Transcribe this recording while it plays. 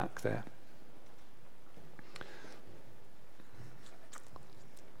back there.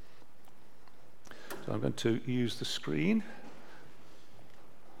 So I'm going to use the screen.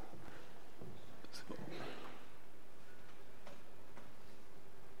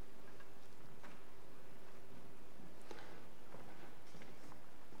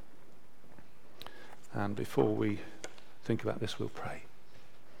 And before we think about this, we'll pray.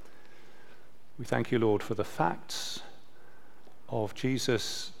 We thank you, Lord, for the facts of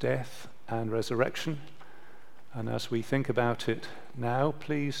Jesus' death and resurrection. And as we think about it now,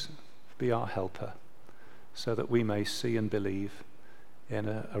 please be our helper so that we may see and believe in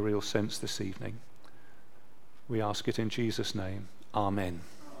a real sense this evening. We ask it in Jesus' name. Amen.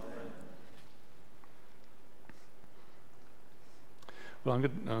 Well,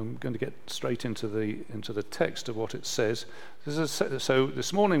 I'm going to get straight into the text of what it says. So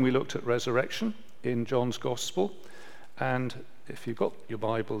this morning we looked at resurrection in John's Gospel, and if you've got your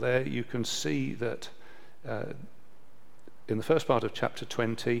Bible there, you can see that in the first part of chapter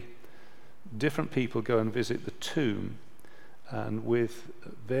 20, different people go and visit the tomb, and with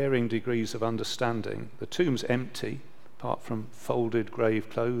varying degrees of understanding. The tomb's empty, apart from folded grave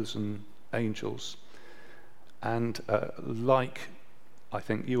clothes and angels, and like I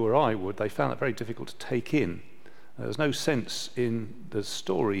think you or I would, they found it very difficult to take in. There's no sense in the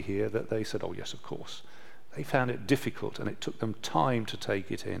story here that they said, oh yes, of course. They found it difficult, and it took them time to take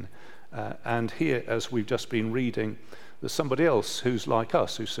it in. And here, as we've just been reading, there's somebody else who's like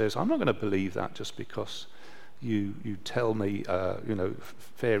us, who says, I'm not going to believe that just because you tell me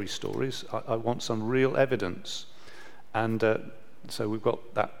fairy stories. I want some real evidence. And so we've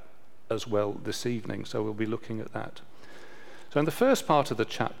got that as well this evening, so we'll be looking at that. So in the first part of the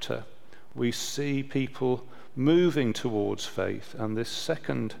chapter, we see people moving towards faith, and this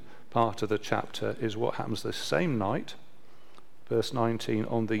second part of the chapter is what happens the same night, verse 19,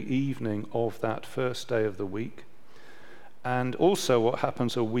 on the evening of that first day of the week, and also what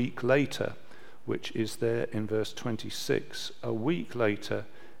happens a week later, which is there in verse 26. A week later,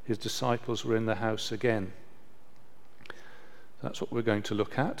 his disciples were in the house again. That's what we're going to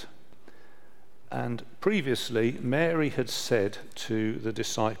look at. And previously, Mary had said to the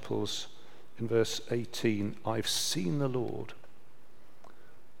disciples in verse 18, I've seen the Lord.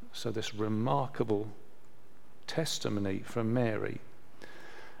 So this remarkable testimony from Mary.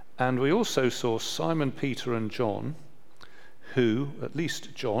 And we also saw Simon Peter and John, who, at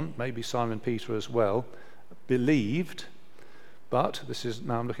least John, maybe Simon Peter as well, believed, but this is,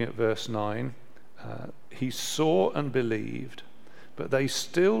 now I'm looking at verse 9, he saw and believed, but they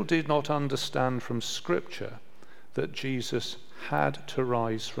still did not understand from Scripture that Jesus had to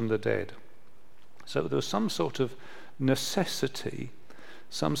rise from the dead. So there was some sort of necessity,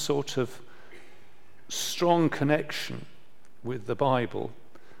 some sort of strong connection with the Bible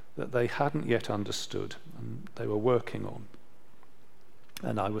that they hadn't yet understood and they were working on.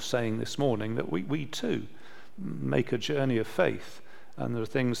 And I was saying this morning that we too make a journey of faith, and there are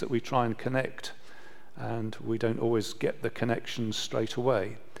things that we try and connect, and we don't always get the connections straight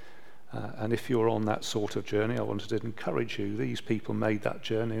away. And if you're on that sort of journey, I wanted to encourage you. These people made that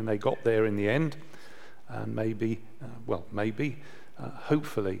journey and they got there in the end. And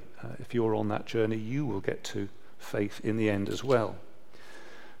hopefully, if you're on that journey, you will get to faith in the end as well.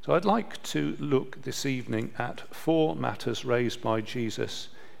 So I'd like to look this evening at 4 matters raised by Jesus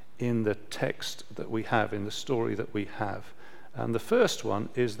in the text that we have, in the story that we have. And the first one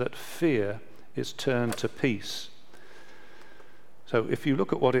is that fear is turned to peace. So if you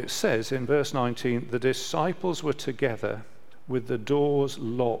look at what it says in verse 19, the disciples were together with the doors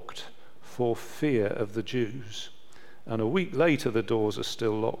locked for fear of the Jews. And a week later, the doors are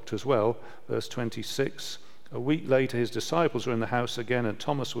still locked as well. Verse 26, a week later, his disciples were in the house again, and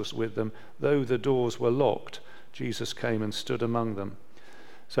Thomas was with them. Though the doors were locked, Jesus came and stood among them.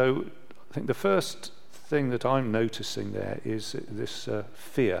 So I think the first thing that I'm noticing there is this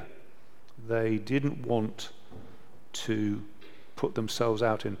fear. They didn't want to put themselves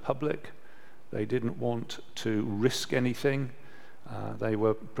out in public. They didn't want to risk anything. They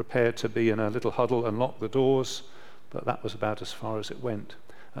were prepared to be in a little huddle and lock the doors, but that was about as far as it went.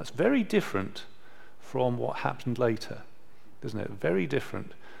 That's very different from what happened later, isn't it? Very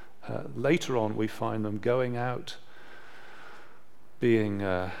different. Later on, we find them going out, being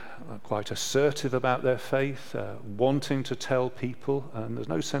quite assertive about their faith, wanting to tell people, and there's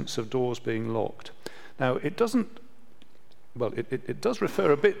no sense of doors being locked. Now, it does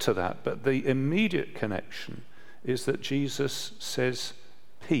refer a bit to that, but the immediate connection is that Jesus says,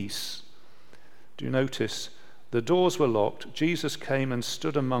 peace. Do you notice? The doors were locked. Jesus came and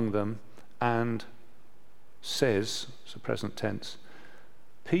stood among them and says, it's a present tense,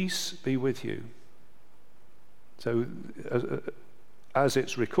 Peace be with you. So as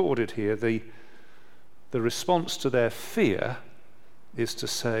it's recorded here, the response to their fear is to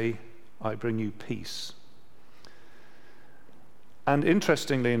say, I bring you peace. And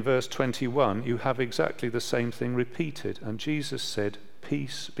interestingly, in verse 21, you have exactly the same thing repeated. And Jesus said,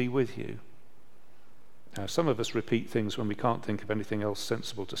 peace be with you. Now, some of us repeat things when we can't think of anything else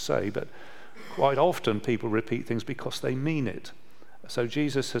sensible to say, but quite often people repeat things because they mean it. So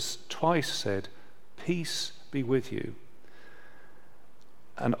Jesus has twice said, peace be with you.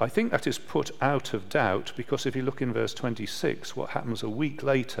 And I think that is put out of doubt because if you look in verse 26, what happens a week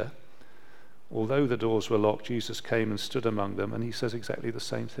later, although the doors were locked, Jesus came and stood among them, and he says exactly the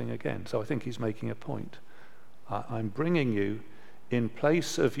same thing again. So I think he's making a point. I'm bringing you in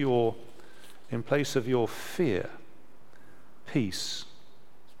place of your fear, peace.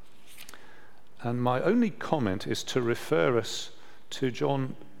 And my only comment is to refer us to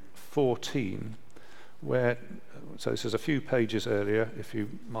John 14, where, so this is a few pages earlier, if you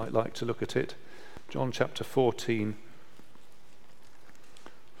might like to look at it. John chapter 14.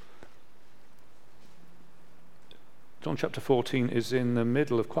 John chapter 14 is in the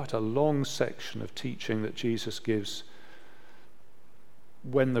middle of quite a long section of teaching that Jesus gives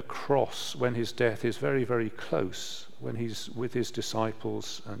when his death is very, very close, when he's with his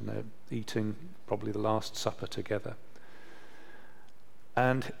disciples and they're eating probably the Last Supper together.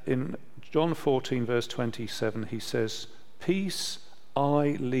 And in John 14, verse 27, he says, peace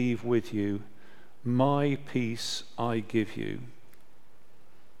I leave with you, my peace I give you.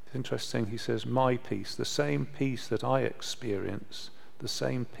 It's interesting, he says, my peace, the same peace that I experience, the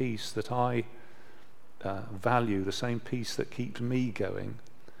same peace that I value, the same peace that keeps me going,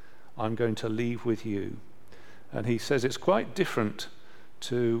 I'm going to leave with you. And he says it's quite different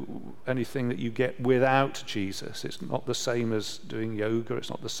to anything that you get without Jesus. It's not the same as doing yoga, it's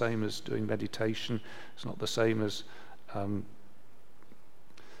not the same as doing meditation, it's not the same as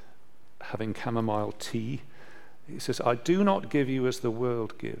having chamomile tea. He says, I do not give you as the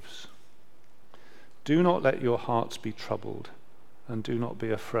world gives. Do not let your hearts be troubled, and do not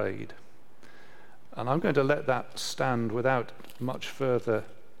be afraid. And I'm going to let that stand without much further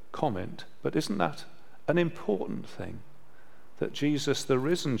comment, but isn't that an important thing? That Jesus, the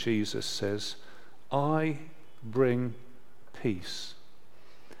risen Jesus, says, I bring peace.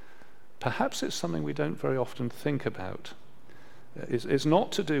 Perhaps it's something we don't very often think about. It's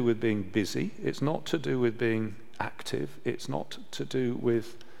not to do with being busy. It's not to do with being active. It's not to do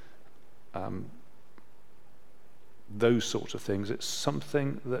with those sorts of things. It's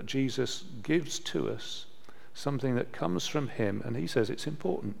something that Jesus gives to us, something that comes from him, and he says it's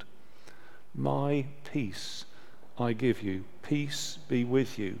important. My peace I give you. Peace be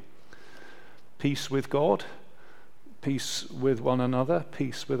with you. Peace with God, peace with one another,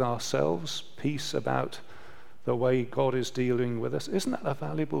 peace with ourselves, peace about the way God is dealing with us. Isn't that a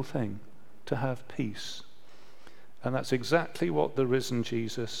valuable thing, to have peace? And that's exactly what the risen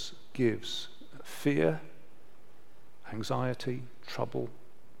Jesus gives. Fear, anxiety, trouble,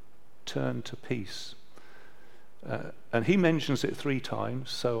 turn to peace. And he mentions it 3 times,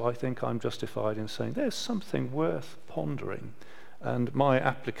 so I think I'm justified in saying there's something worth pondering. And my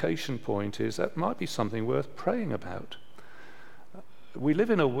application point is that might be something worth praying about. We live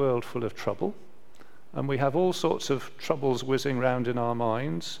in a world full of trouble, and we have all sorts of troubles whizzing round in our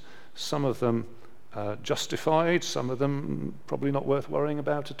minds, some of them justified, some of them probably not worth worrying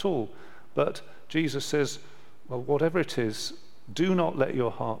about at all. But Jesus says, well, whatever it is, do not let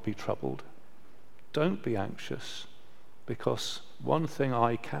your heart be troubled. Don't be anxious, because one thing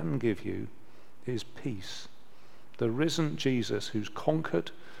I can give you is peace. The risen Jesus, who's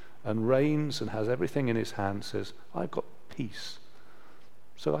conquered and reigns and has everything in his hand, says, I've got peace.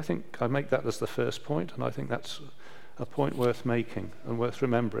 So I think I make that as the first point, and I think that's a point worth making and worth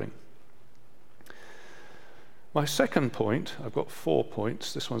remembering. My second point, I've got 4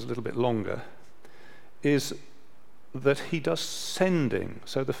 points, this one's a little bit longer, is that he does sending.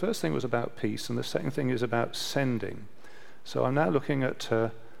 So the first thing was about peace, and the second thing is about sending. So I'm now looking at,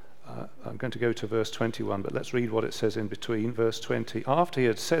 I'm going to go to verse 21, but let's read what it says in between. Verse 20, after he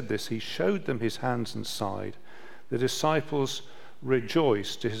had said this, he showed them his hands and side. The disciples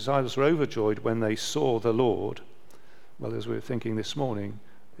rejoiced. The disciples were overjoyed when they saw the Lord. Well, as we were thinking this morning,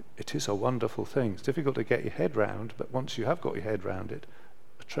 it is a wonderful thing. It's difficult to get your head round, but once you have got your head round it,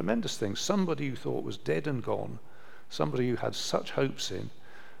 a tremendous thing. Somebody you thought was dead and gone, somebody you had such hopes in,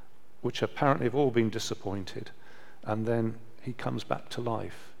 which apparently have all been disappointed, and then he comes back to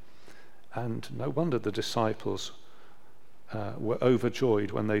life. And no wonder the disciples were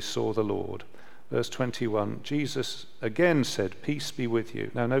overjoyed when they saw the Lord. Verse 21, Jesus again said, "Peace be with you."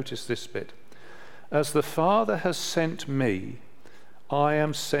 Now notice this bit. "As the Father has sent me, I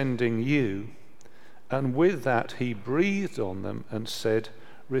am sending you." And with that he breathed on them and said,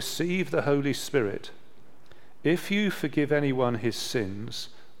 "Receive the Holy Spirit. If you forgive anyone his sins,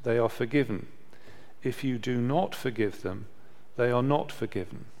 they are forgiven. If you do not forgive them, they are not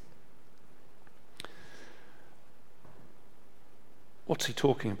forgiven." What's he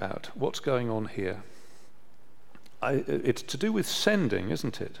talking about? What's going on here? It's to do with sending,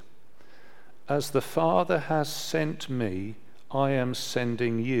 isn't it? "As the Father has sent me, I am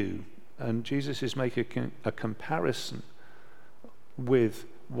sending you." And Jesus is making a comparison with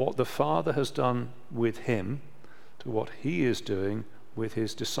what the Father has done with him to what he is doing with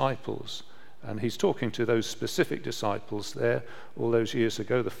his disciples. And he's talking to those specific disciples there all those years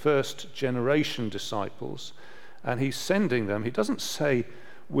ago, the first generation disciples. And he's sending them, he doesn't say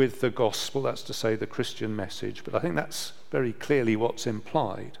with the gospel, that's to say the Christian message, but I think that's very clearly what's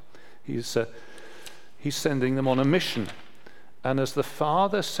implied. He's sending them on a mission. And as the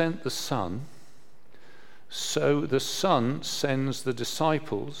Father sent the Son, so the Son sends the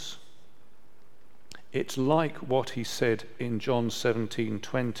disciples. It's like what he said in John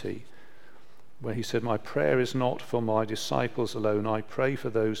 17:20, where he said, "My prayer is not for my disciples alone, I pray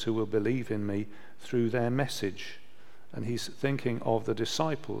for those who will believe in me through their message." And he's thinking of the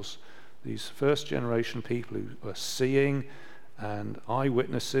disciples, these first generation people who were seeing and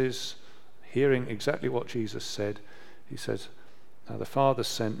eyewitnesses, hearing exactly what Jesus said. He says, "Now the Father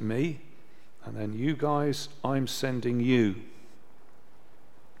sent me, and then you guys, I'm sending you."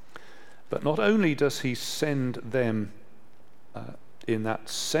 But not only does he send them in that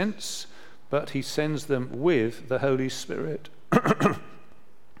sense, but he sends them with the Holy Spirit.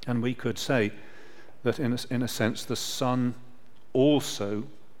 And we could say that in a sense the Son also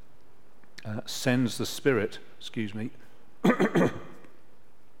sends the Spirit.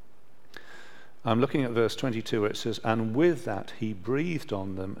 I'm looking at verse 22 where it says, "And with that he breathed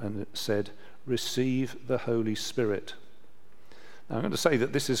on them and it said, 'Receive the Holy Spirit.'" Now I'm going to say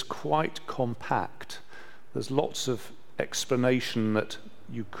that this is quite compact. There's lots of explanation that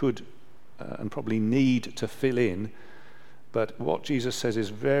you could and probably need to fill in, but what Jesus says is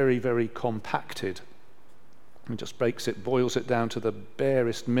very, very compacted. He just boils it down to the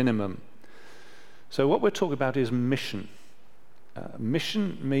barest minimum. So what we're talking about is mission.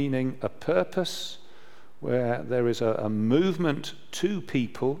 Mission meaning a purpose where there is a movement to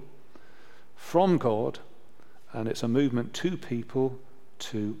people from God, and it's a movement to people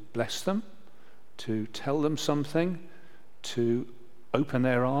to bless them, to tell them something, to open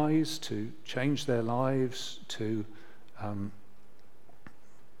their eyes, to change their lives, to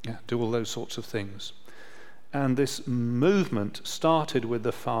do all those sorts of things. And this movement started with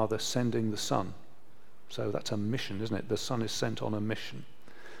the Father sending the Son. So that's a mission, isn't it? The Son is sent on a mission.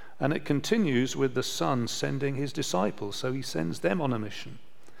 And it continues with the Son sending his disciples, so he sends them on a mission.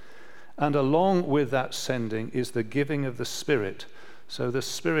 And along with that sending is the giving of the Spirit. So the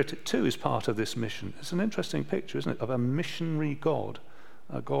Spirit too is part of this mission. It's an interesting picture, isn't it, of a missionary God,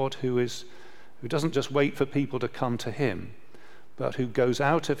 a God who doesn't just wait for people to come to him, but who goes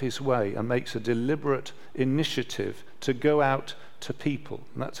out of his way and makes a deliberate initiative to go out to people.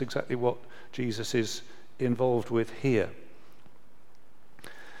 And that's exactly what Jesus is involved with here.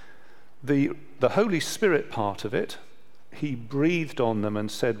 The Holy Spirit part of it, he breathed on them and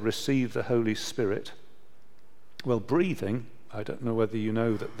said, "Receive the Holy Spirit." Well, breathing, I don't know whether you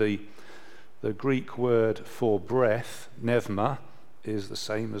know that the Greek word for breath, pneuma, is the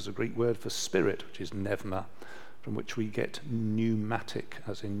same as the Greek word for spirit, which is pneuma, from which we get pneumatic,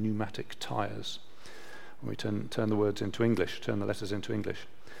 as in pneumatic tires. When we turn the letters into English.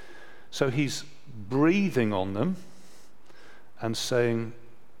 So he's breathing on them and saying,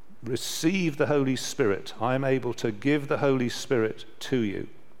 "Receive the Holy Spirit. I am able to give the Holy Spirit to you."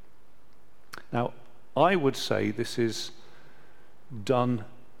 Now, I would say this is done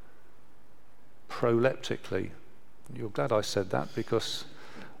proleptically. You're glad I said that, because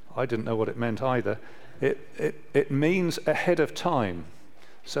I didn't know what it meant either. It means ahead of time.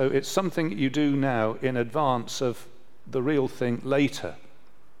 So it's something you do now in advance of the real thing later.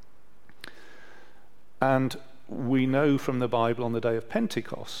 And we know from the Bible on the day of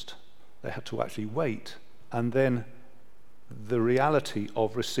Pentecost, they had to actually wait. And then the reality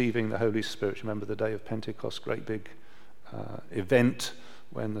of receiving the Holy Spirit. Remember the day of Pentecost, great big event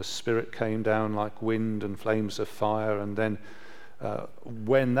when the Spirit came down like wind and flames of fire. And then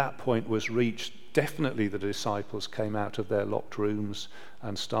when that point was reached, definitely the disciples came out of their locked rooms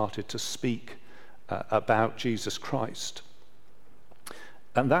and started to speak about Jesus Christ.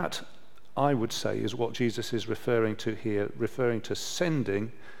 And that I would say, is what Jesus is referring to here, referring to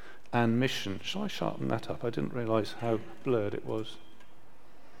sending and mission. Shall I sharpen that up? I didn't realize how blurred it was.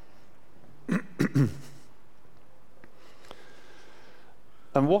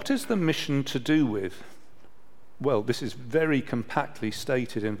 And what is the mission to do with? Well, this is very compactly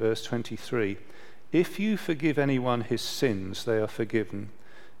stated in verse 23. If you forgive anyone his sins, they are forgiven.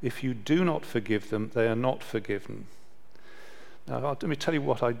 If you do not forgive them, they are not forgiven. Now, let me tell you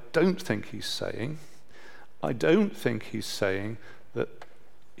what I don't think he's saying. I don't think he's saying that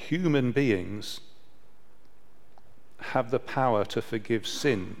human beings have the power to forgive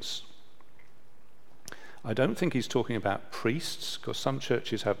sins. I don't think he's talking about priests, because some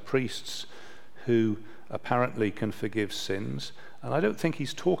churches have priests who apparently can forgive sins, and I don't think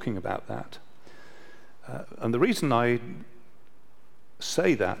he's talking about that. And the reason I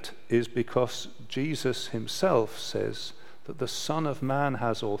say that is because Jesus himself says that the Son of Man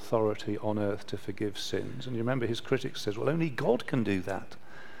has authority on earth to forgive sins. And you remember his critic says, well, only God can do that.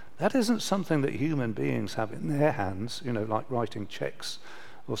 That isn't something that human beings have in their hands, like writing checks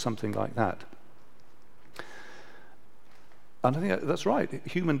or something like that. And I think that's right.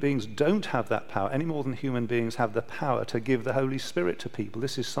 Human beings don't have that power any more than human beings have the power to give the Holy Spirit to people.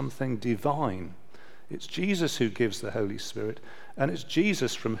 This is something divine. It's Jesus who gives the Holy Spirit, and it's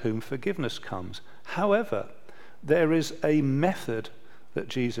Jesus from whom forgiveness comes. However, there is a method that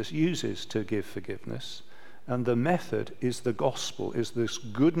Jesus uses to give forgiveness, and the method is the gospel, is this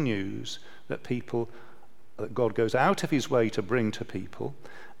good news that God goes out of his way to bring to people,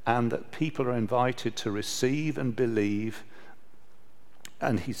 and that people are invited to receive and believe.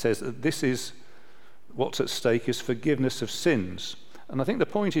 And he says that this is what's at stake, is forgiveness of sins. And I think the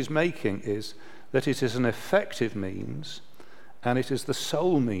point he's making is that it is an effective means and it is the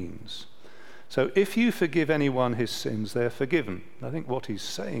sole means. So if you forgive anyone his sins, they're forgiven. I think what he's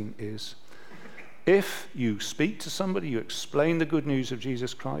saying is, if you speak to somebody, you explain the good news of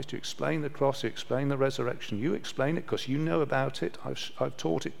Jesus Christ, you explain the cross, you explain the resurrection, you explain it because you know about it, I've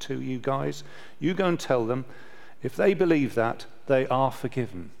taught it to you guys, you go and tell them, if they believe that, they are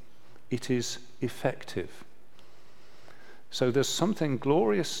forgiven. It is effective. So there's something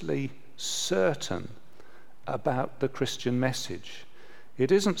gloriously certain about the Christian message.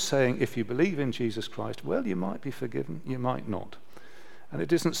 It isn't saying if you believe in Jesus Christ, well, you might be forgiven, you might not. And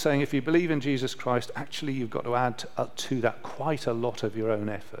it isn't saying if you believe in Jesus Christ, actually you've got to add to that quite a lot of your own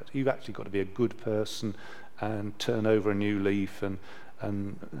effort. You've actually got to be a good person and turn over a new leaf and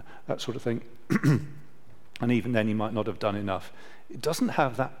that sort of thing. And even then you might not have done enough. It doesn't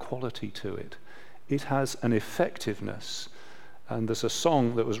have that quality to it. It has an effectiveness. And there's a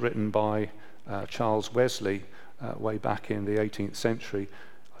song that was written by Charles Wesley way back in the 18th century.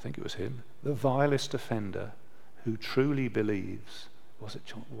 I think it was him. The vilest offender who truly believes. Was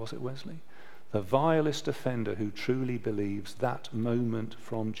it Wesley? The vilest offender who truly believes, that moment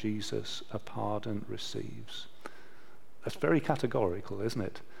from Jesus a pardon receives. That's very categorical, isn't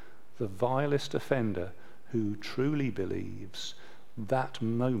it? The vilest offender who truly believes, that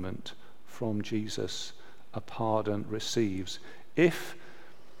moment from Jesus a pardon receives. If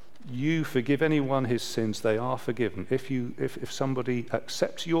you forgive anyone his sins, they are forgiven. If somebody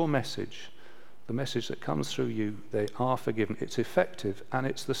accepts your message, the message that comes through you, they are forgiven. It's effective, and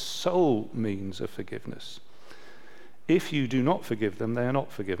it's the sole means of forgiveness. If you do not forgive them, they are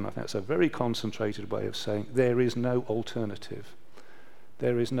not forgiven. I think that's a very concentrated way of saying there is no alternative.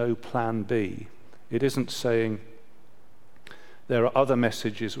 There is no plan B. It isn't saying there are other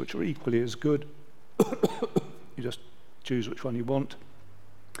messages which are equally as good. You just choose which one you want.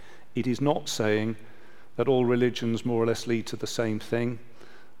 It is not saying that all religions more or less lead to the same thing.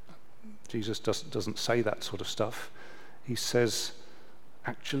 Jesus doesn't say that sort of stuff. He says,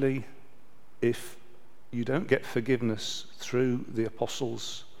 actually, if you don't get forgiveness through the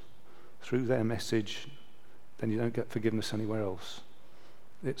apostles, through their message, then you don't get forgiveness anywhere else.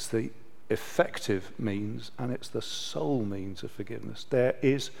 It's the effective means, and it's the sole means of forgiveness. There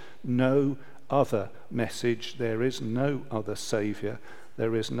is no other message. There is no other Saviour.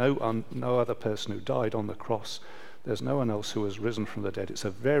 There is no other person who died on the cross. There's no one else who has risen from the dead. It's a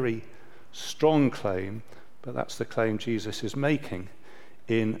very strong claim, but that's the claim Jesus is making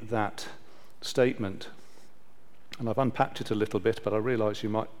in that statement. And I've unpacked it a little bit, but I realise you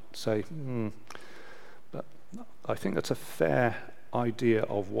might say, but I think that's a fair idea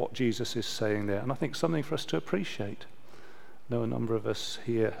of what Jesus is saying there, and I think something for us to appreciate. I know a number of us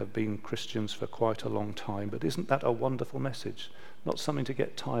here have been Christians for quite a long time, but isn't that a wonderful message? Not something to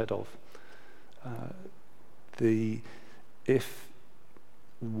get tired of. If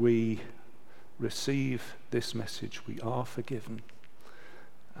we receive this message, we are forgiven,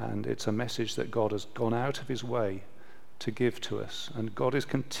 And it's a message that God has gone out of his way to give to us. And God is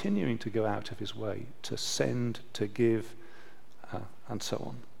continuing to go out of his way to send, to give, and so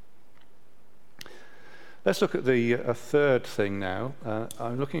on. Let's look at a third thing now.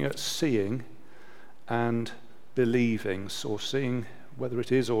 I'm looking at seeing and believing, or seeing whether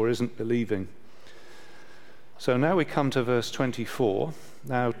it is or isn't believing. So now we come to verse 24.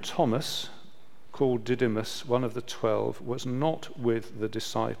 Now Thomas, called Didymus, one of the 12, was not with the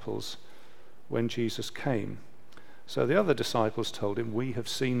disciples when Jesus came. So the other disciples told him, "We have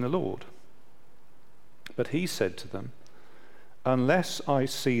seen the Lord." But he said to them, "Unless I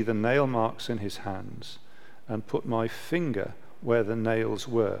see the nail marks in his hands, and put my finger where the nails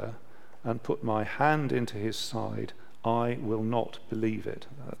were, and put my hand into his side, I will not believe it."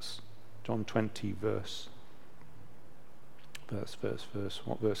 That's John 20, what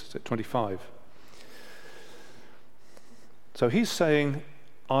verse is it? 25. So he's saying,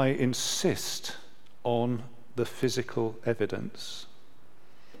 I insist on the physical evidence.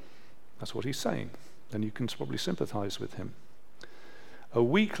 That's what he's saying, and you can probably sympathize with him. A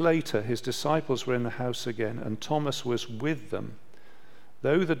week later, his disciples were in the house again, and Thomas was with them.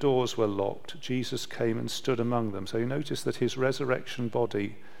 Though the doors were locked, Jesus came and stood among them. So you notice that his resurrection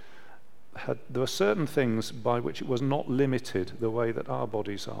body there were certain things by which it was not limited the way that our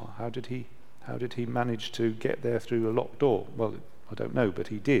bodies are. How did he manage to get there through a locked door? Well, I don't know, but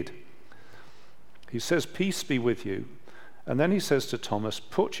he did. He says, "Peace be with you." And then he says to Thomas,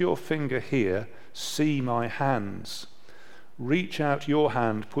 "Put your finger here, see my hands. Reach out your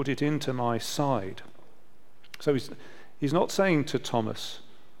hand, put it into my side." So he's not saying to Thomas,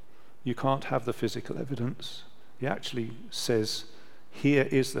 you can't have the physical evidence. He actually says, here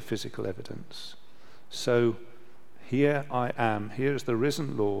is the physical evidence. So here I am, here is the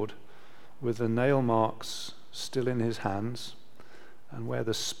risen Lord with the nail marks still in his hands, and where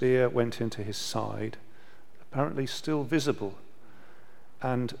the spear went into his side, apparently still visible.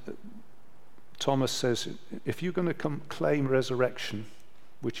 And Thomas says, if you're going to claim resurrection,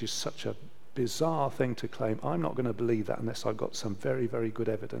 which is such a bizarre thing to claim, I'm not going to believe that unless I've got some very, very good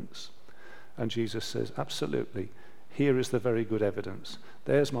evidence. And Jesus says, absolutely, here is the very good evidence.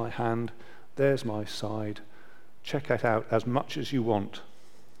 There's my hand, there's my side. Check it out as much as you want.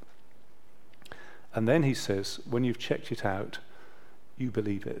 And then he says, when you've checked it out, you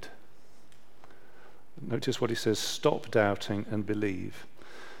believe it. Notice what he says, stop doubting and believe.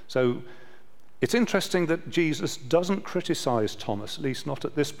 So it's interesting that Jesus doesn't criticize Thomas, at least not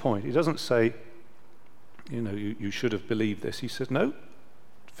at this point. He doesn't say, you should have believed this. He says, no,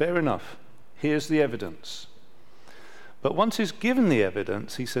 fair enough. Here's the evidence. But once he's given the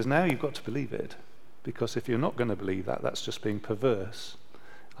evidence, he says, now you've got to believe it. Because if you're not going to believe that, that's just being perverse.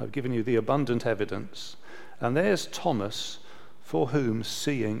 I've given you the abundant evidence. And there's Thomas, for whom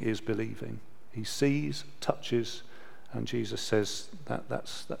seeing is believing. He sees, touches, and Jesus says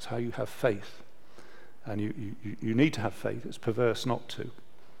that's how you have faith. And you need to have faith. It's perverse not to.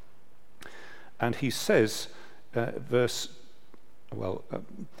 And he says, verse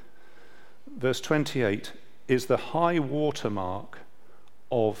 28 is the high watermark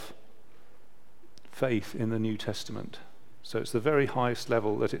of faith in the New Testament. So it's the very highest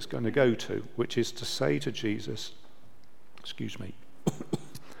level that it's going to go to, which is to say to Jesus,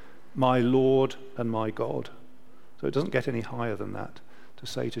 my Lord and my God. So it doesn't get any higher than that. To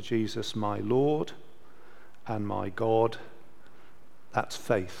say to Jesus, my Lord and my God, that's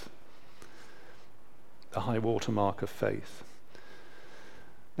faith. The high watermark of faith.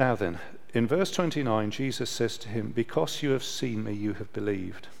 Now then, in verse 29, Jesus says to him, because you have seen me, you have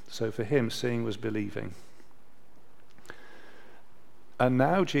believed. So for him, seeing was believing. And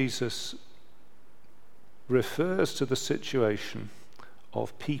now Jesus refers to the situation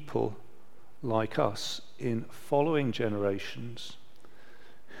of people like us in following generations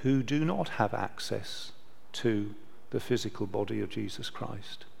who do not have access to the physical body of Jesus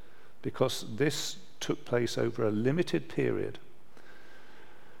Christ, because this took place over a limited period.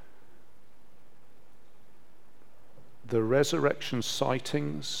 The resurrection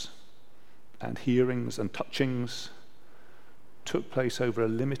sightings and hearings and touchings took place over a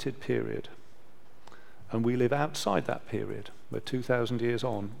limited period. And we live outside that period. We're 2,000 years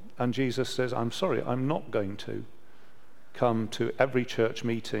on. And Jesus says, I'm sorry, I'm not going to come to every church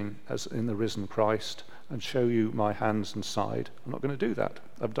meeting as in the risen Christ and show you my hands and side. I'm not going to do that.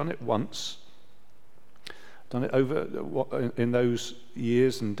 I've done it once. Done it over in those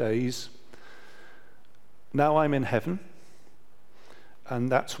years and days. Now I'm in heaven.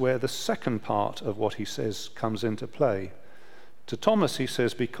 And that's where the second part of what he says comes into play. To Thomas he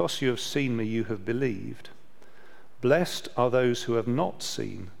says, because you have seen me, you have believed. Blessed are those who have not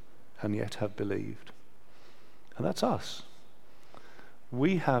seen and yet have believed. And that's us.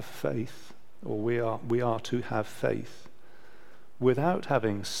 We have faith, or we are to have faith without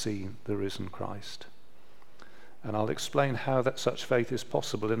having seen the risen Christ. And I'll explain how that such faith is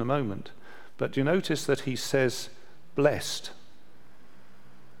possible in a moment. But you notice that he says, blessed.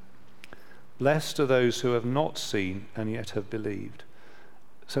 Blessed are those who have not seen and yet have believed.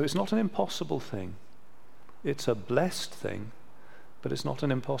 So it's not an impossible thing. It's a blessed thing, but it's not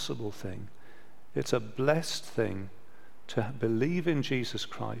an impossible thing. It's a blessed thing to believe in Jesus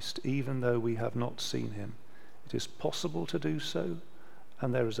Christ even though we have not seen him. It is possible to do so,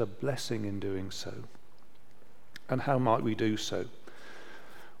 and there is a blessing in doing so. And how might we do so?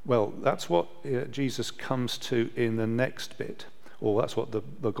 Well, that's what Jesus comes to in the next bit, or that's what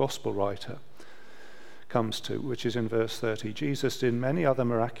the gospel writer comes to, which is in verse 30. Jesus did many other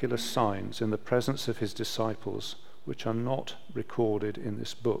miraculous signs in the presence of his disciples, which are not recorded in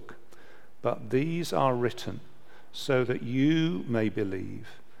this book. But these are written so that you may believe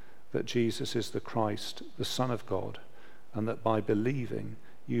that Jesus is the Christ, the Son of God, and that by believing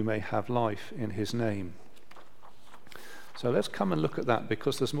you may have life in his name. So let's come and look at that,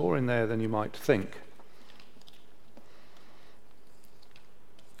 because there's more in there than you might think.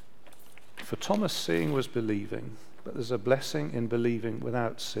 For Thomas, seeing was believing, but there's a blessing in believing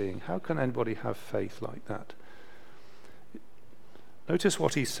without seeing. How can anybody have faith like that? Notice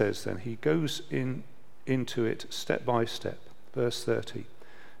what he says then. He goes into it step by step. Verse 30.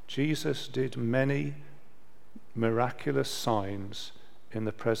 Jesus did many miraculous signs in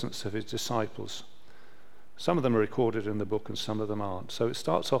the presence of his disciples. Some of them are recorded in the book and some of them aren't. So it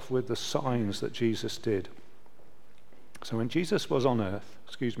starts off with the signs that Jesus did. So when Jesus was on earth,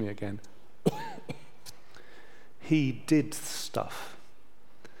 he did stuff.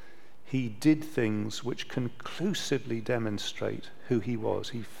 He did things which conclusively demonstrate who he was.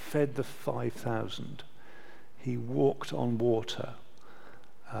 He fed the 5,000. He walked on water.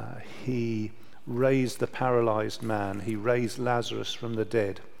 He raised the paralyzed man. He raised Lazarus from the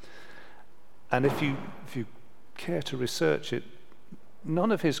dead. And if you care to research it,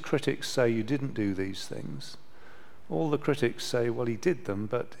 none of his critics say you didn't do these things. All the critics say, well, he did them,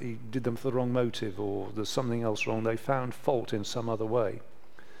 but he did them for the wrong motive, or there's something else wrong. They found fault in some other way.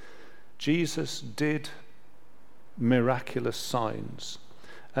 Jesus did miraculous signs,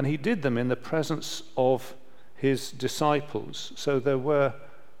 and he did them in the presence of his disciples. So there were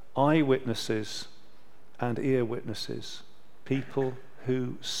eyewitnesses and ear witnesses, people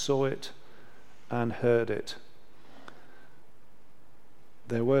who saw it and heard it.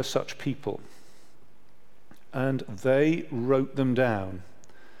 There were such people, and they wrote them down.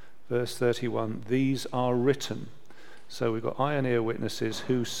 Verse 31, these are written. So we've got eye and ear witnesses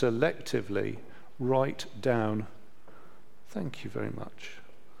who selectively write down. Thank you very much.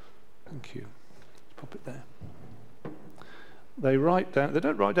 Thank you. Pop it there. They write down, they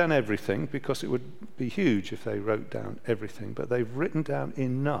don't write down everything, because it would be huge if they wrote down everything, but they've written down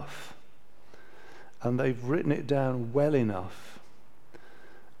enough. And they've written it down well enough,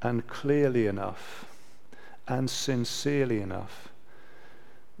 and clearly enough, and sincerely enough,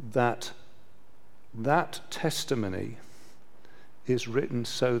 that testimony is written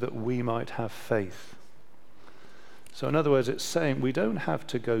so that we might have faith. So in other words, it's saying we don't have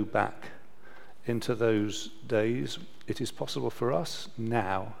to go back into those days. It is possible for us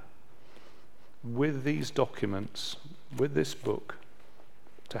now, with these documents, with this book,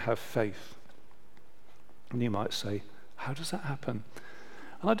 to have faith. And you might say, how does that happen?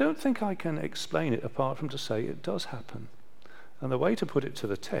 And I don't think I can explain it apart from to say it does happen. And the way to put it to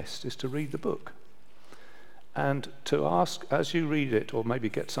the test is to read the book. And to ask, as you read it, or maybe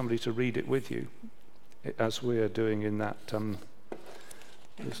get somebody to read it with you, as we're doing in that,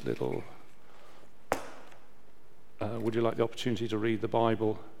 this little, would you like the opportunity to read the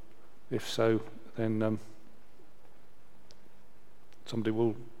Bible? If so, then somebody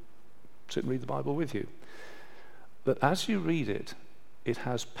will sit and read the Bible with you. But as you read it, it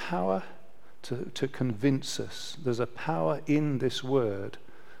has power to convince us. There's a power in this word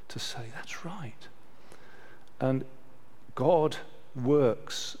to say, that's right. And God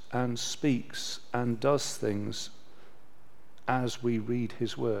works and speaks and does things as we read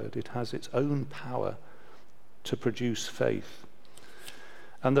his word. It has its own power to produce faith.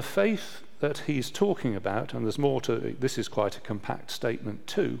 And the faith that he's talking about, and there's more to it, this is quite a compact statement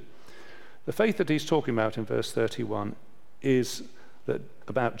too. The faith that he's talking about in verse 31 is that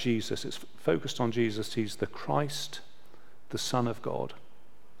about Jesus. It's focused on Jesus. He's the Christ, the Son of God.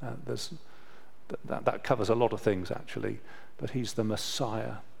 That covers a lot of things, actually. But he's the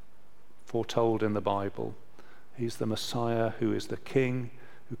Messiah, foretold in the Bible, He's the Messiah who is the King,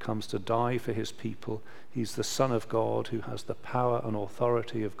 who comes to die for his people. He's the Son of God who has the power and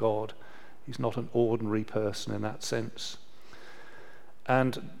authority of God. He's not an ordinary person in that sense.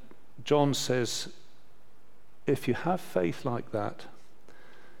 And John says, if you have faith like that,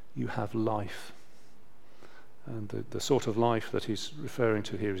 you have life. And the sort of life that he's referring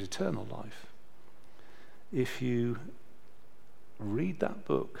to here is eternal life. If you read that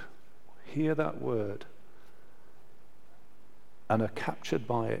book, hear that word, and are captured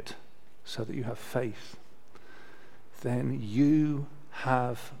by it so that you have faith, then you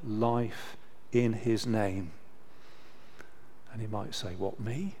have life in his name. And you might say, what,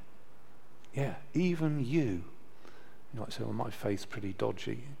 me? Yeah, even you. You might say, well, my faith's pretty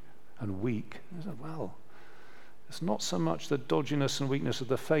dodgy and weak. I said, well, it's not so much the dodginess and weakness of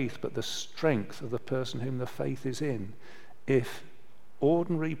the faith, but the strength of the person whom the faith is in. If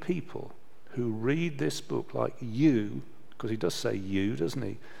ordinary people who read this book like you, because he does say you, doesn't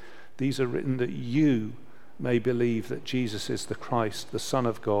he? These are written that you may believe that Jesus is the Christ, the Son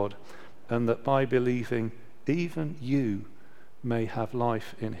of God, and that by believing, even you may have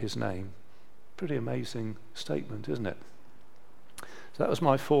life in his name. Pretty amazing statement, isn't it? So that was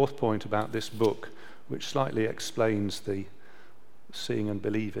my fourth point about this book, which slightly explains the seeing and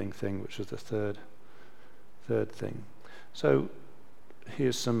believing thing, which was the third thing. So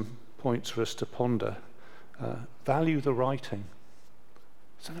here's some points for us to ponder. Value the writing.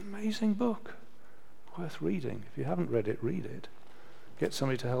 It's an amazing book, worth reading. If you haven't read it, read it. Get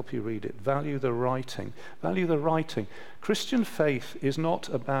somebody to help you read it. Value the writing. Value the writing. Christian faith is not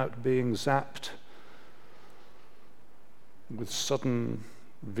about being zapped with sudden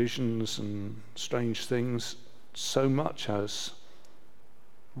visions and strange things so much as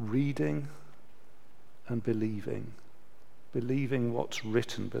reading and believing. Believing what's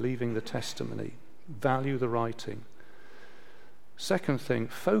written, believing the testimony. Value the writing. Second thing,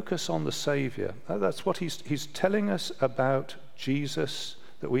 focus on the Saviour. That's what he's telling us about Jesus,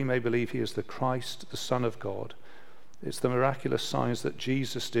 that we may believe he is the Christ, the Son of God. It's the miraculous signs that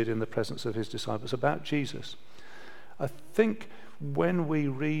Jesus did in the presence of his disciples. About Jesus. I think when we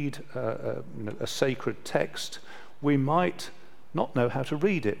read a sacred text, we might not know how to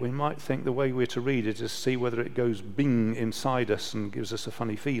read it. We might think the way we're to read it is see whether it goes bing inside us and gives us a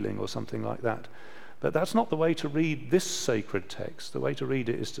funny feeling or something like that. But that's not the way to read this sacred text. The way to read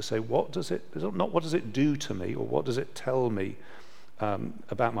it is to say, what does it do to me, or what does it tell me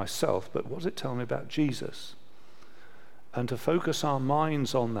about myself, but what does it tell me about Jesus? And to focus our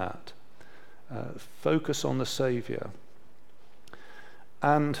minds on that, focus on the Saviour.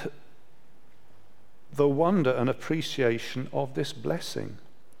 And the wonder and appreciation of this blessing.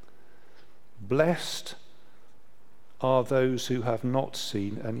 Blessed are those who have not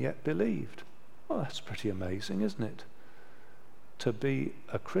seen and yet believed. Well, that's pretty amazing, isn't it? To be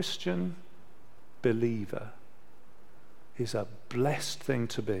a Christian believer is a blessed thing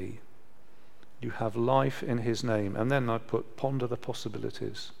to be. You have life in his name. And then I ponder the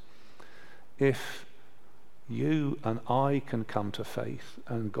possibilities. If you and I can come to faith,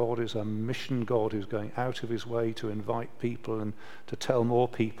 and God is a mission God who's going out of his way to invite people and to tell more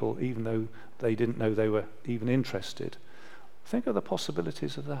people, even though they didn't know they were even interested. Think of the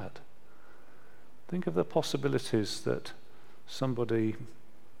possibilities of that. Think of the possibilities that somebody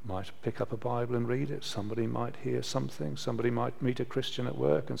might pick up a Bible and read it. Somebody might hear something. Somebody might meet a Christian at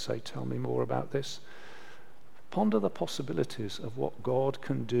work and say, tell me more about this. Ponder the possibilities of what God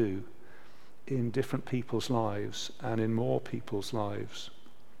can do in different people's lives and in more people's lives.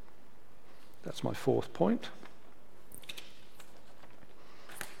 That's my fourth point.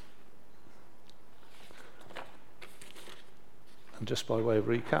 And just by way of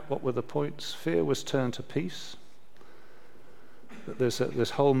recap, what were the points? Fear was turned to peace. That there's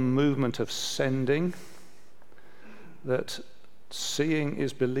this whole movement of sending, that seeing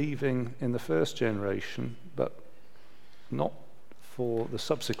is believing in the first generation, but not for the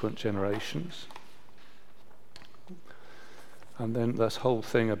subsequent generations. And then this whole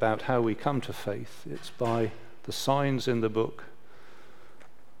thing about how we come to faith. It's by the signs in the book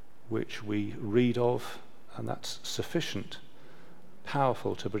which we read of, and that's sufficient,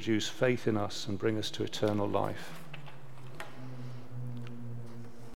 powerful to produce faith in us and bring us to eternal life.